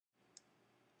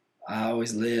I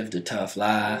always lived a tough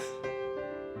life.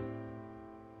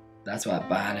 That's why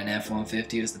buying an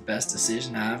F-150 was the best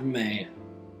decision I ever made.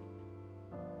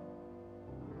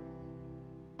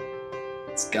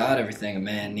 It's got everything a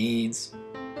man needs.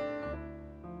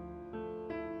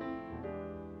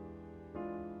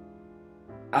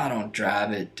 I don't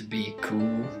drive it to be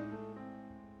cool.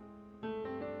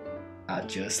 I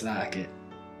just like it.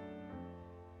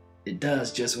 It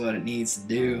does just what it needs to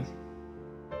do.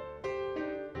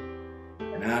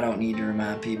 And I don't need to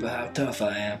remind people how tough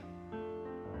I am.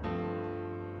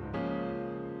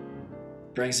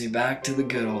 Brings me back to the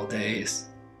good old days.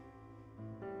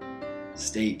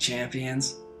 State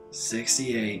champions,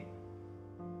 68.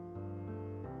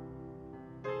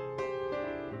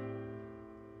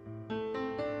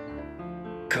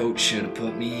 Coach should have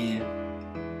put me in.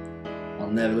 I'll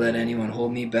never let anyone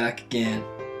hold me back again.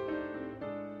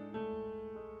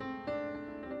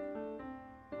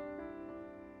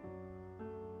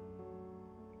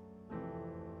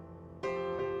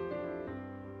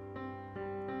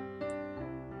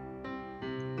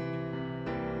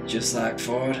 Just like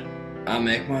Ford, I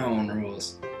make my own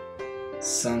rules.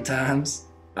 Sometimes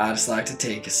I just like to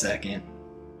take a second.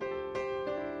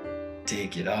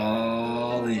 Take it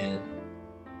all in.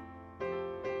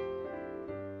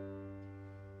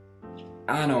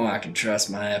 I know I can trust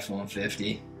my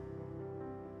F-150.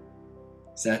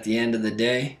 'Cause at the end of the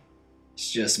day,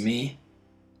 it's just me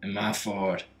and my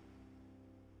Ford.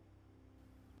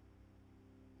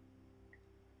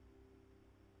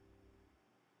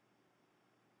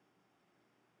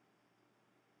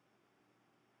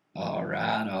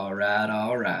 Alright, alright,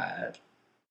 alright.